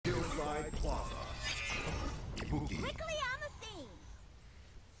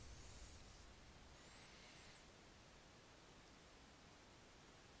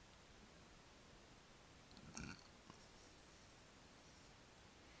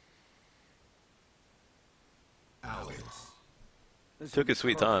Took his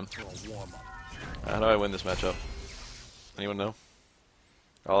sweet time. How do I win this matchup? Anyone know?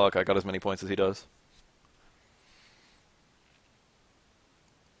 Oh look, I got as many points as he does.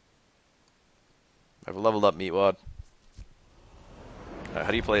 I've leveled up Meatw4d. How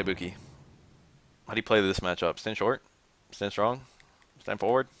do you play Ibuki? How do you play this matchup? Stand short? Stand strong? Stand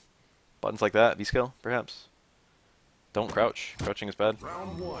forward? Buttons like that? V-skill, perhaps? Don't crouch. Crouching is bad.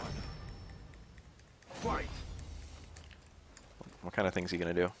 Round one. Fight. What kind of things are you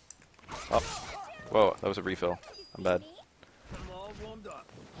gonna do? Oh. Whoa, that was a refill. I'm bad. I'm all warmed up.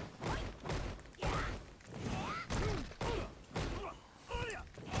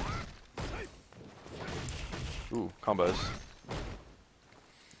 Ooh, combos.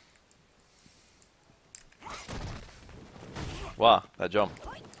 Wow, that jump.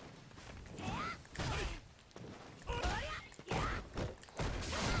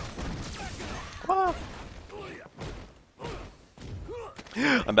 Wow.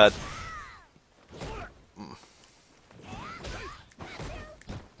 I'm bad.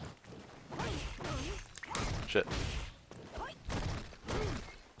 Shit.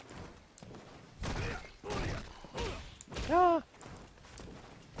 Ah.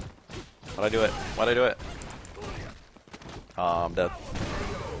 Why'd I do it? Why'd I do it? I'm dead.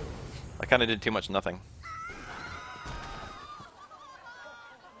 I kinda did too much nothing.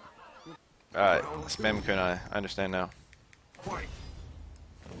 Alright, spam kunai. I understand now.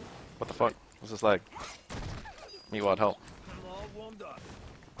 What the fuck? What's this lag? Meatw4d, help.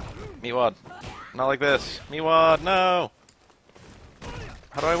 Meatw4d. Not like this. Meatw4d, no!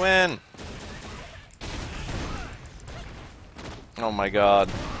 How do I win? Oh my god.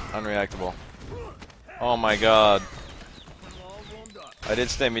 Unreactable. Oh my god. I did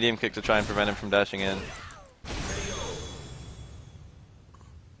stay medium kick to try and prevent him from dashing in.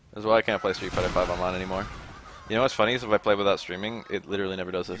 That's why I can't play Street Fighter 5 online anymore. You know what's funny is if I play without streaming, it literally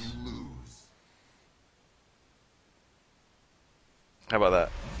never does this. How about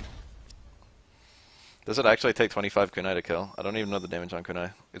that? Does it actually take 25 kunai to kill? I don't even know the damage on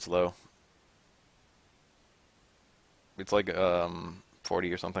kunai. It's low. It's like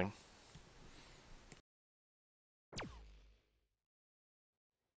 40 or something.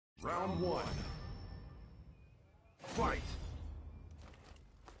 Round one. Fight.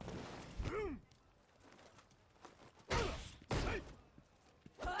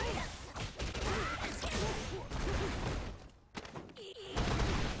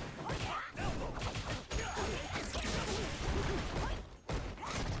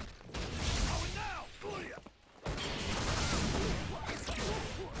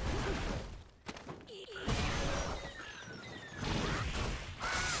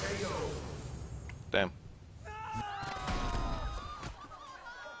 Damn. You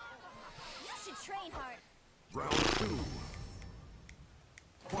should train hard. Round two.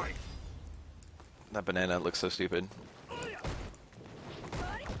 Fight. That banana looks so stupid.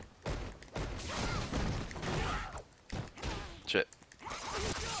 Shit. Oh,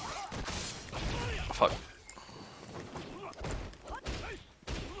 fuck.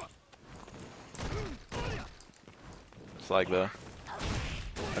 It's like though.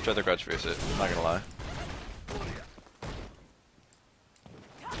 I tried to crouch face it, I'm not gonna lie.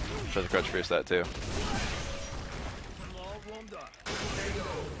 Tried to crouch face that too.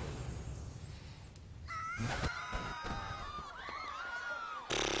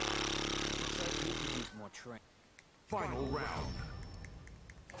 Final round.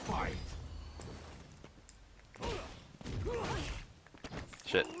 Fight.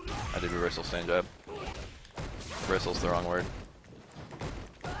 Shit. I did reversal stand jab. Reversal's the wrong word.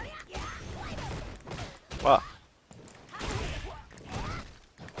 Wow.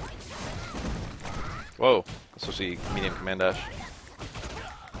 Whoa. That's supposed to be medium command dash.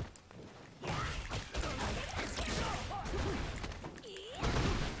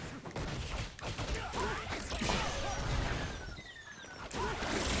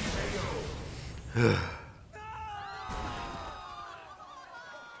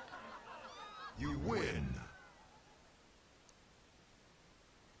 You win.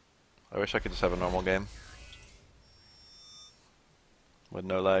 I wish I could just have a normal game. With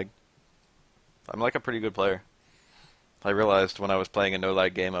no lag. I'm like a pretty good player. I realized when I was playing a no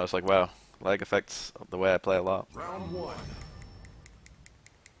lag game, I was like, wow, lag affects the way I play a lot. Round one.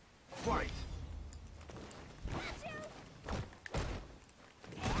 Fight.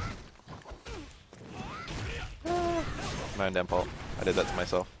 My own damn fault. I did that to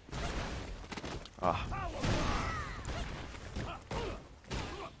myself. Ah.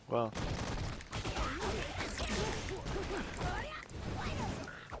 Well.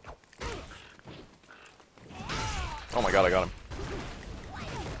 Oh my god, I got him.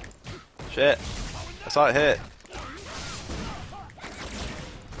 Shit. I saw it hit.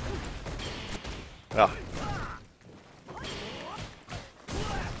 Oh.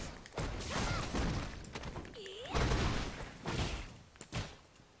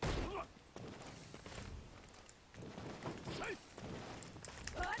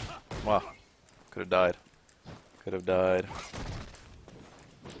 Wow. Could have died. Could have died.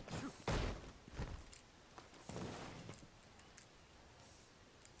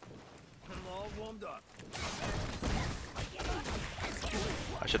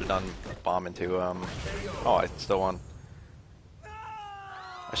 I should have done bomb into oh, I still won.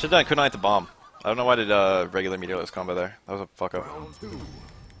 I should have done kunai to bomb. I don't know why I did regular meteorless combo there. That was a fuck up. Round 2.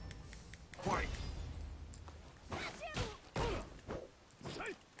 Fight.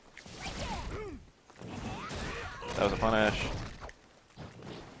 That was a punish.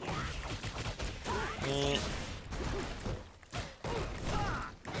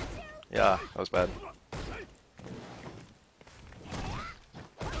 Yeah, that was bad.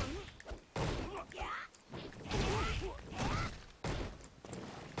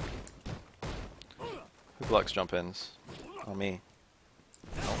 Who blocks jump ins? Oh, me.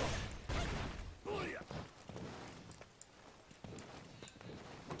 Oh.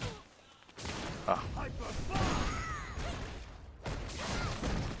 Ah.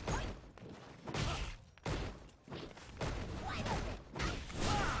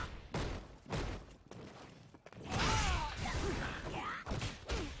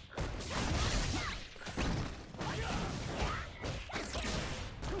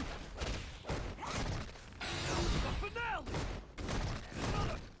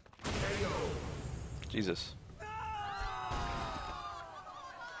 Jesus.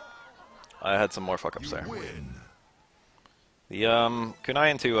 I had some more fuck ups there. Win. The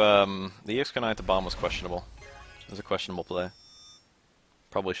kunai into the EX kunai into bomb was questionable. It was a questionable play.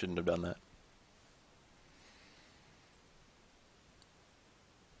 Probably shouldn't have done that.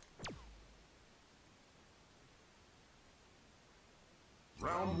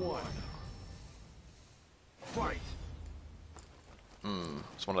 Round 1. Fight.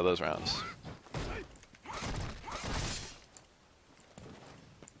 It's one of those rounds.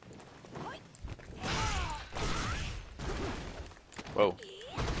 Whoa.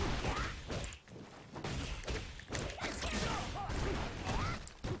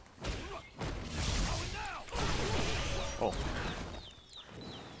 Oh.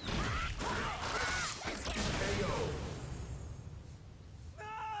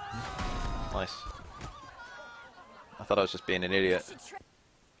 Nice. I thought I was just being an idiot.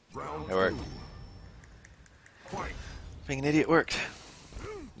 Round It worked. 2. Fight. Being an idiot worked.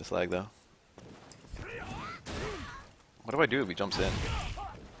 This lag though. What do I do if he jumps in?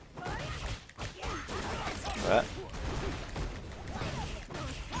 That.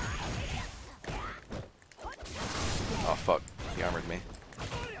 Oh fuck, he armored me.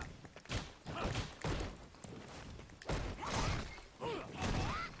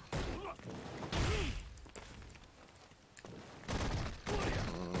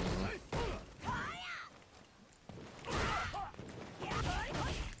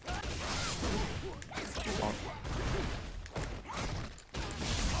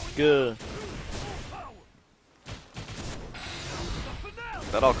 Good.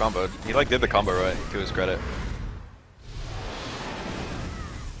 That all comboed. He like did the combo right, to his credit.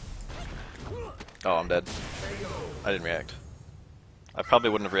 Oh, I'm dead. I didn't react. I probably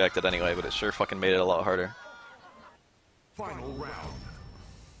wouldn't have reacted anyway, but it sure fucking made it a lot harder. Final round.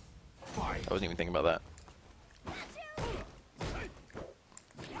 Fight. I wasn't even thinking about that.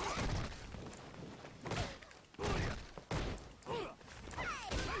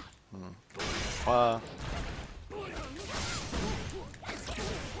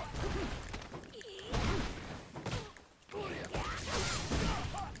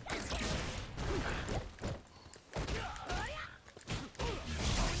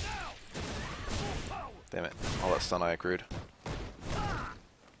 Damn it, all that stun I accrued.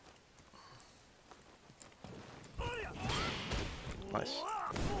 Nice.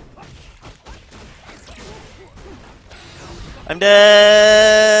 I'm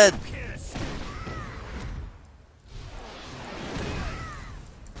dead!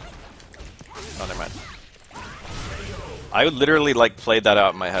 Oh, never mind. I literally like played that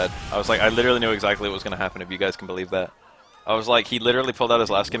out in my head. I was like, I literally knew exactly what was going to happen, if you guys can believe that. I was like, he literally pulled out his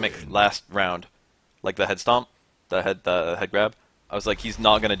last gimmick last round. Like the head stomp, the head grab. I was like, he's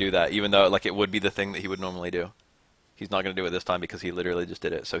not going to do that, even though like it would be the thing that he would normally do. He's not going to do it this time because he literally just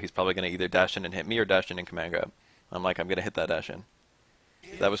did it. So he's probably going to either dash in and hit me or dash in and command grab. I'm like, I'm going to hit that dash in.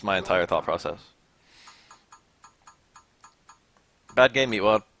 That was my entire thought process. Bad game,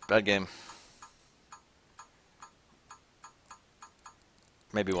 Meatw4d. Bad game.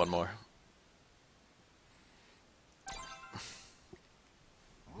 Maybe one more.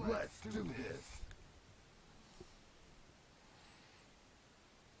 Let's do this.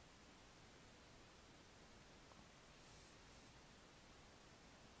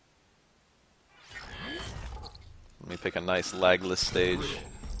 Let me pick a nice lagless stage.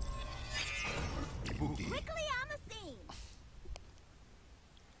 Boogie. Quickly on the scene.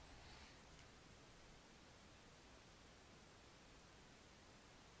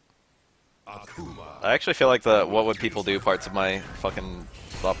 Akuma. I actually feel like the what would people do parts of my fucking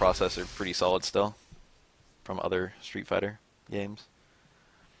thought process are pretty solid still from other Street Fighter games.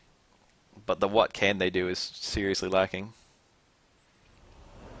 But the what can they do is seriously lacking.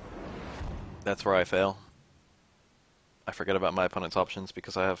 That's where I fail. I forget about my opponent's options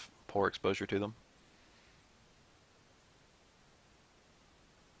because I have poor exposure to them.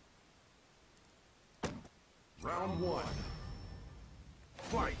 Round one.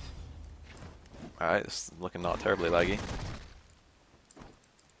 Fight. Alright, it's looking not terribly laggy.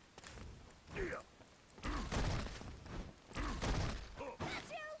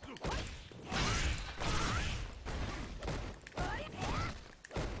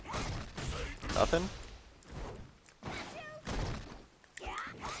 Nothing?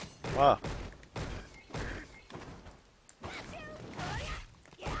 Wow.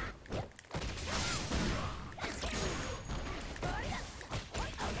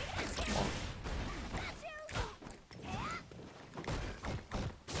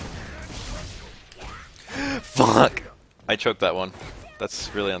 Fuck! I choked that one.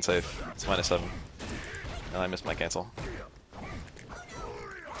 That's really unsafe. It's -7. And I missed my cancel.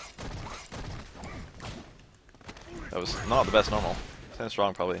 That was not the best normal. Stand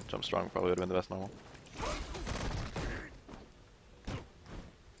strong probably. Jump strong probably would have been the best normal.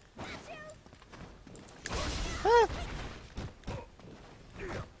 Ah.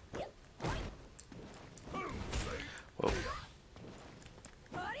 Whoa.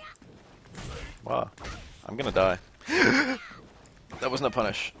 Wow. I'm gonna die. That wasn't a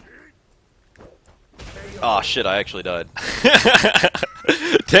punish. Aw, shit, I actually died.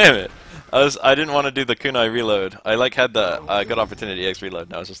 Damn it! I didn't want to do the kunai reload. I like had the good opportunity X reload,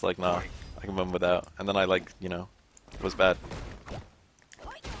 and I was just like, nah, I can move without. And then I like, you know, it was bad.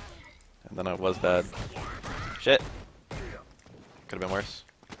 And then it was bad. Shit. Could have been worse.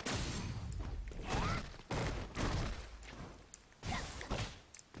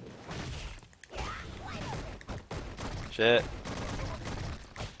 Shit.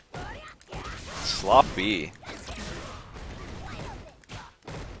 Sloppy.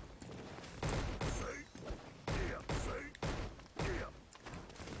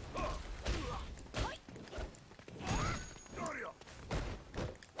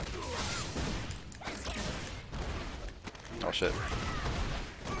 Oh shit.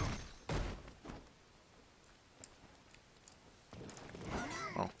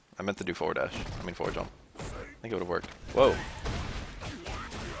 Oh, I meant to do forward dash. I mean forward jump. I think it would have worked. Whoa.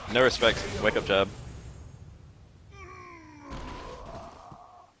 No respect. Wake up jab.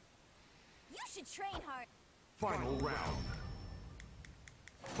 You should train hard. Final round.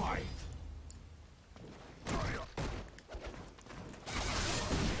 Fight.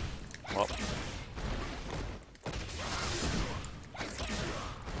 Well.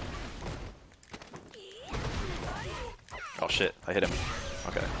 Oh shit, I hit him.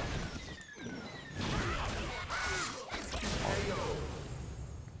 Okay.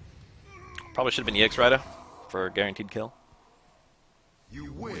 Probably should have been EX Rider for a guaranteed kill.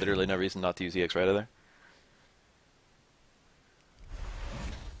 You win. Literally no reason not to use EX Rider there.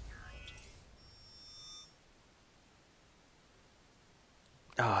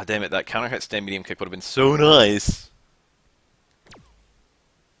 Ah, damn it, that counter hit stand medium kick would have been so nice.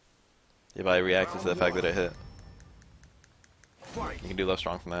 If I reacted to the fact that it hit. Fight. You can do low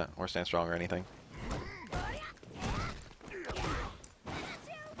strong from that, or stand strong or anything.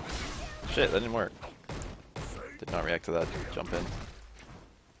 Shit, that didn't work. Did not react to that jump in.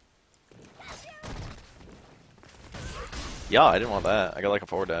 Yeah, I didn't want that. I got like a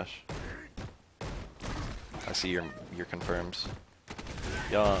forward dash. I see your confirms.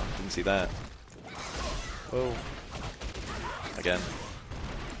 Yeah, didn't see that. Whoa. Again.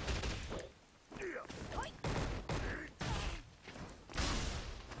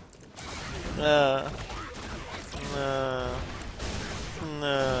 Nah. Nah.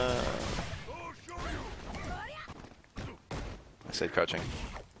 Nah. I said crouching.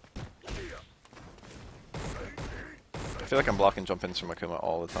 I feel like I'm blocking jump ins from Akuma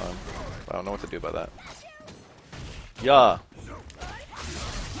all the time. I don't know what to do about that. Yeah.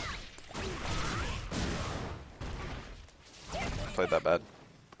 played that bad.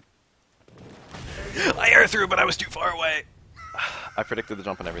 I air through, but I was too far away. I predicted the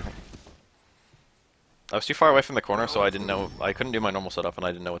jump and everything. I was too far away from the corner, so I didn't know. I couldn't do my normal setup, and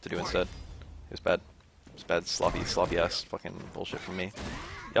I didn't know what to do instead. It was bad. It was bad, sloppy ass fucking bullshit from me.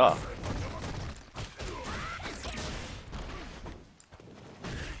 Yeah.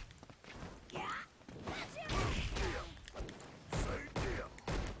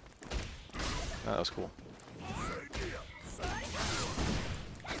 Oh, that was cool.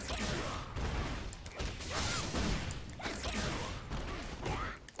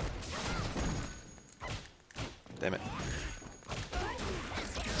 Damn it.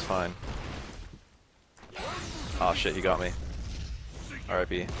 It's fine. Oh shit, you got me.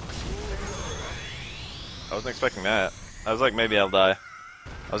 RIP. I wasn't expecting that. I was like, maybe I'll die.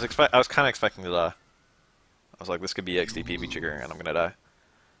 I was kind of expecting to die. I was like, this could be XDPB triggering and I'm gonna die.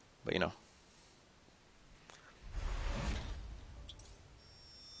 But you know.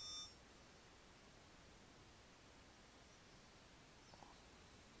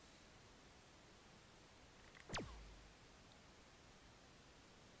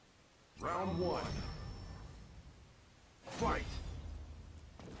 Round one. Fight.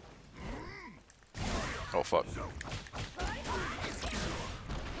 Oh fuck.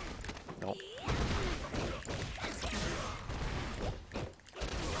 Nope.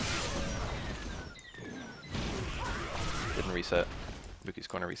 Didn't reset. Buki's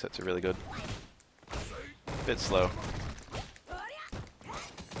corner resets are really good. Bit slow.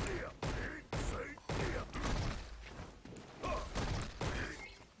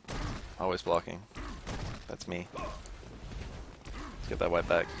 Always blocking. That's me. Let's get that white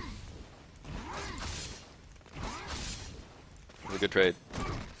back. It was a good trade.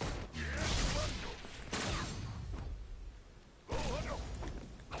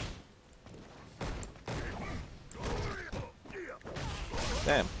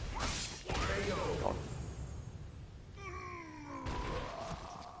 Damn. Oh.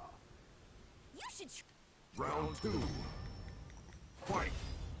 You should. Round two. Fight.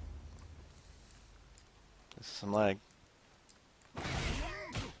 This is some lag.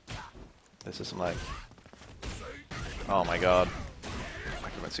 This is some lag. Oh my god. I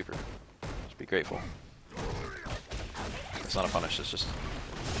could went super. Just be grateful. It's not a punish, it's just...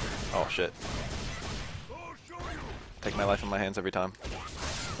 Oh shit. Take my life in my hands every time.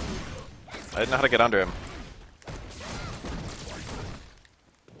 I didn't know how to get under him.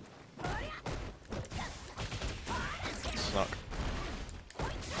 Snuck.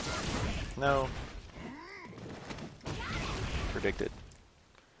 No. Predicted.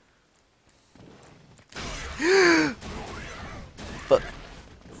 But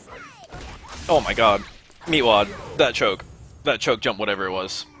oh my god, Meatw4d, that choke jump, whatever it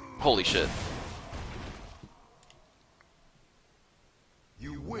was. Holy shit.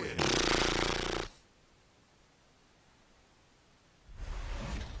 You win.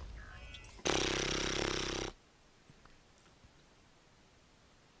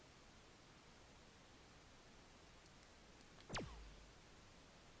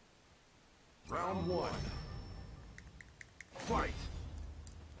 Round one. Fight.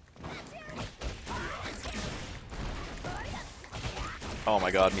 Oh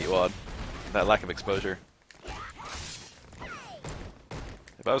my god, Meatw4d. That lack of exposure.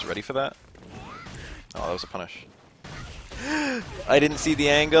 If I was ready for that... Oh, that was a punish. I didn't see the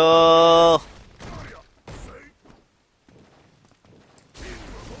angle!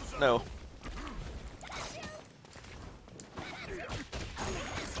 No.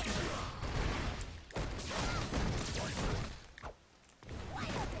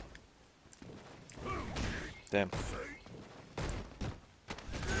 Damn.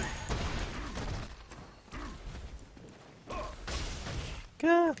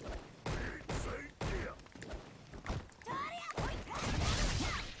 God.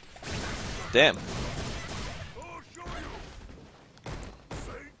 Damn.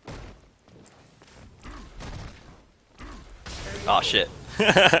 Oh shit.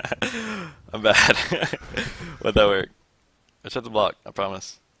 I'm bad. What'd that work? I shut the block, I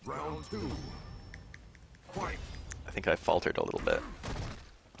promise. Round two. Fight. I think I faltered a little bit.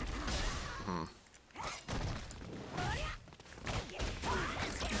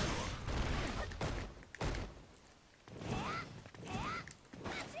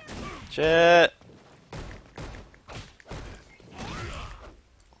 Shit!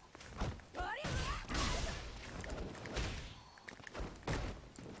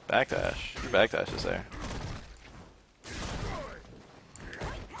 Backdash. Your backdash is there.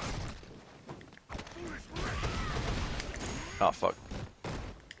 Oh fuck.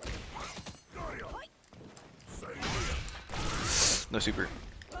 No super.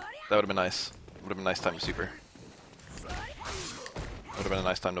 That would have been nice. Would have been a nice time to super. Would have been a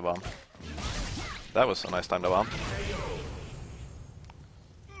nice time to bomb. That was a nice time to bomb.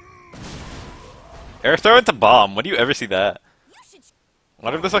 Air throw into bomb. When do you ever see that?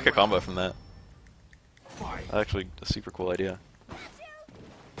 What if there's like a combo from that? That's actually a super cool idea.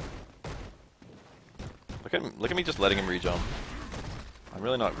 Look at me just letting him rejump. I'm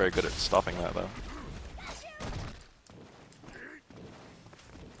really not very good at stopping that though.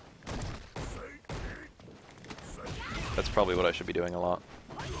 That's probably what I should be doing a lot.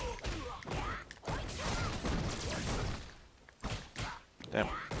 Damn.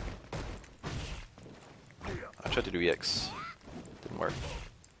 I tried to do EX. Didn't work.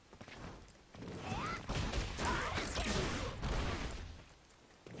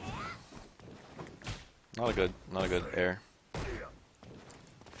 Not a good air.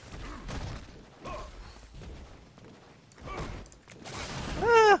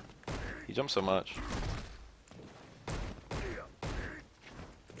 Ah! He jumps so much.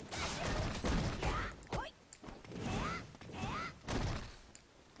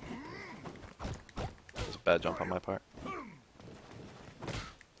 That's a bad jump on my part.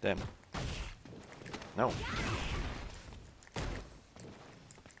 Damn. No.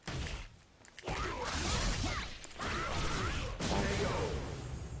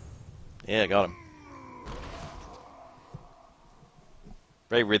 Yeah, got him.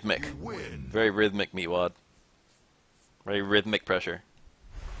 Very rhythmic. Very rhythmic, Meatw4d. Very rhythmic pressure.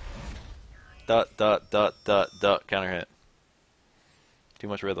 Dot, dot, dot, dot, dot, counter hit. Too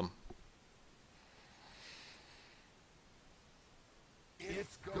much rhythm.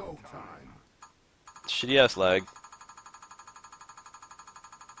 It's go time. Shitty ass lag.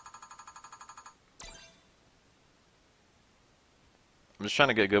 I'm just trying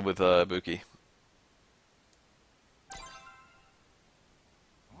to get good with Buki.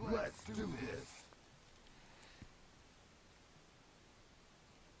 Let's do this.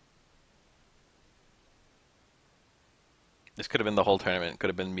 This could have been the whole tournament. Could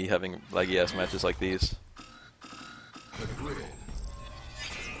have been me having laggy ass matches like these. The grid.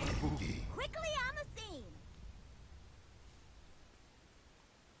 Boogie. Quickly on the scene.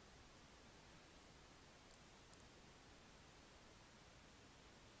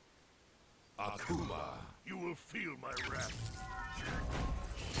 Akuma. You will feel my wrath.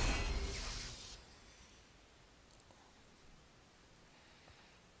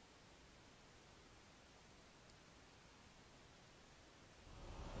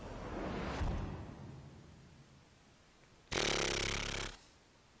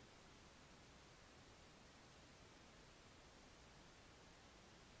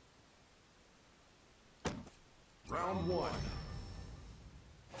 Round one.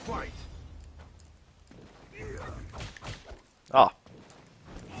 Fight. Ah.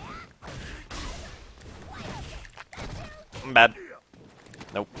 I'm bad.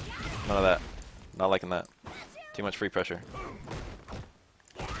 Nope. None of that. Not liking that. Too much free pressure.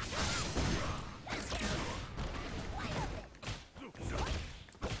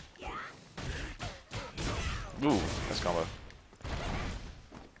 Ooh, nice combo.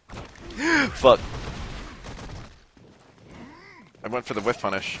 Fuck. I went for the whiff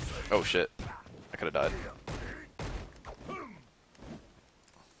punish. Oh shit. I could have died.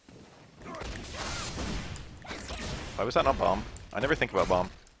 Why was that not bomb? I never think about bomb.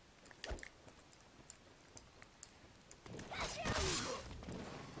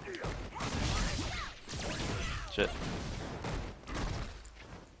 Shit.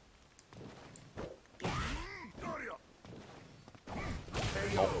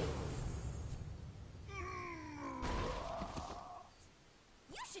 Oh.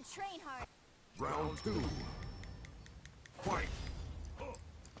 You should train hard. Round two. Fight.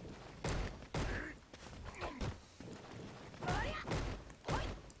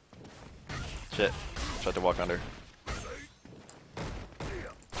 Shit. Tried to walk under.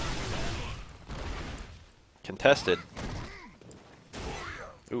 Contested.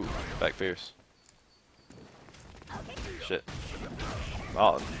 Ooh, back fierce. Shit.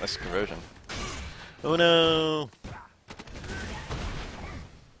 Oh, nice conversion. Oh no!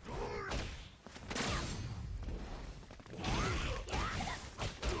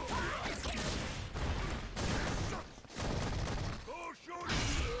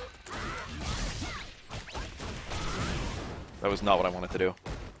 That was not what I wanted to do.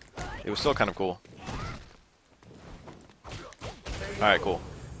 It was still kind of cool. Alright, cool.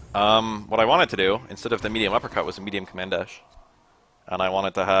 What I wanted to do, instead of the medium uppercut, was a medium command dash. And I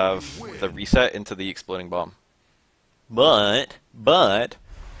wanted to have the reset into the exploding bomb. But,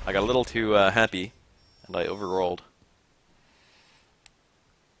 I got a little too happy, and I overrolled.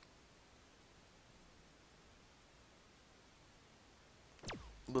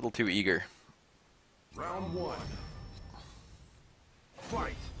 A little too eager. Round one.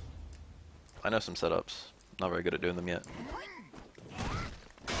 Fight. I know some setups. Not very good at doing them yet.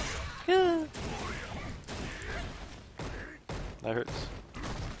 Yeah. That hurts.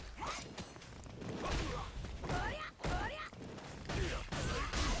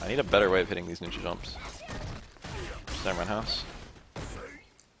 I need a better way of hitting these ninja jumps. Snowman house.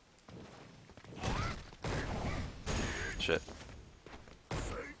 Shit.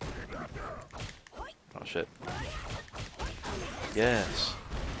 Oh shit. Yes.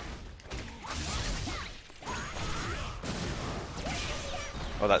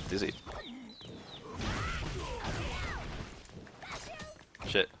 Oh, that dizzy.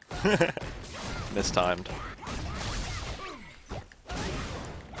 Shit. Mistimed.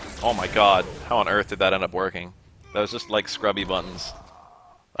 Oh my god, how on earth did that end up working? That was just like scrubby buttons.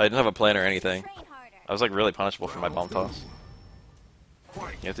 I didn't have a plan or anything. Train harder. I was like really punishable for my bomb toss.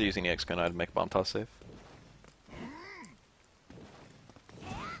 You have to use an EX kunai to make a bomb toss safe.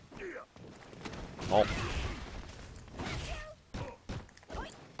 Oh.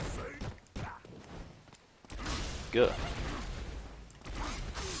 Good.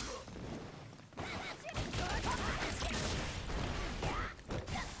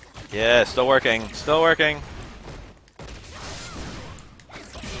 Yeah, still working. Still working.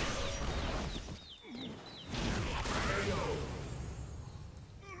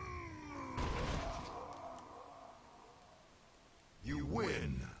 You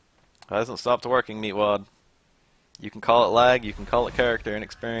win. It hasn't stopped working, Meatw4d. You can call it lag, you can call it character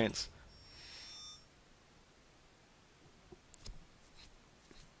inexperience.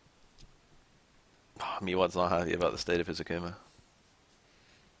 Oh, Meatw4d's not happy about the state of his Akuma.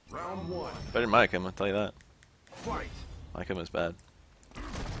 Round one. Better than my Akuma, I'll tell you that. Fight. My Akuma's bad.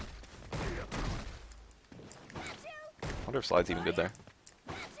 Wonder if slide's even good there.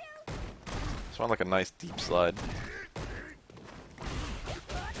 Just want like a nice deep slide.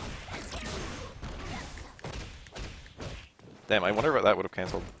 Damn, I wonder what that would have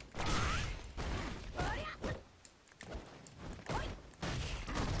cancelled.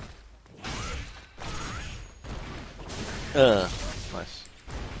 Nice.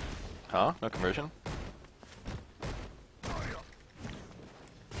 Huh? No conversion?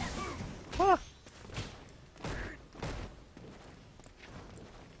 Ah.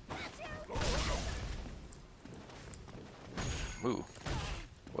 Ooh.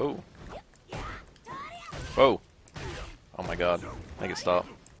 Whoa. Whoa. Oh my god. Make it stop.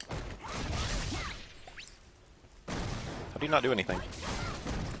 How do you not do anything?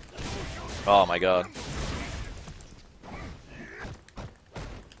 Oh my god.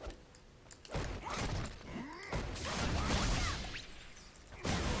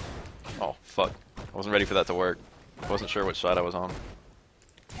 Oh, fuck. I wasn't ready for that to work. I wasn't sure which side I was on.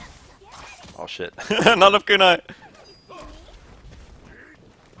 Oh shit. Not enough kunai!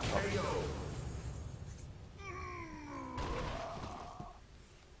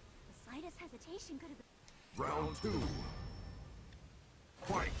 The slightest hesitation could have been. Round two.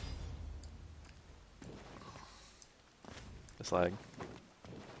 Fight. It's lag.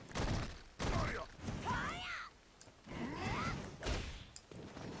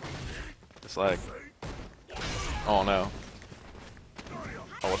 It's lag. Oh no.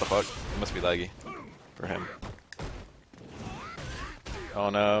 Oh, what the fuck? It must be laggy. For him. Oh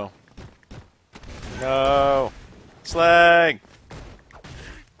no. No! It's lag!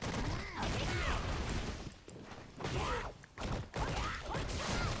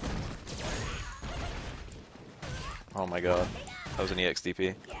 Oh my god. That was an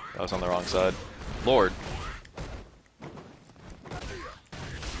EXDP. That was on the wrong side. Lord.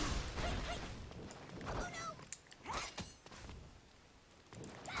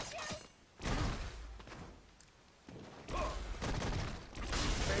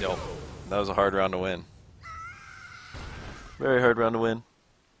 Yo, that was a hard round to win. Very hard round to win.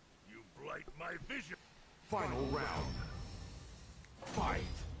 You blight my vision. Final round. Fight.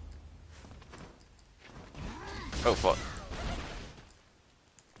 Oh fuck.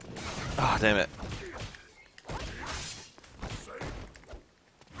 Ah, damn it.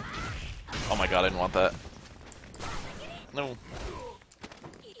 Oh my god, I didn't want that. No.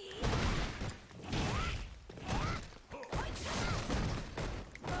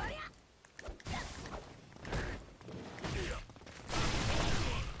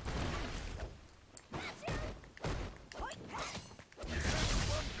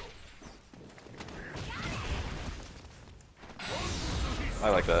 I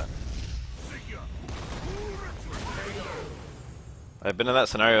like that. I've been in that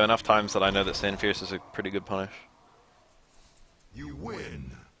scenario enough times that I know that Sand Fierce is a pretty good punish. You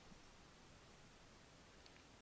win.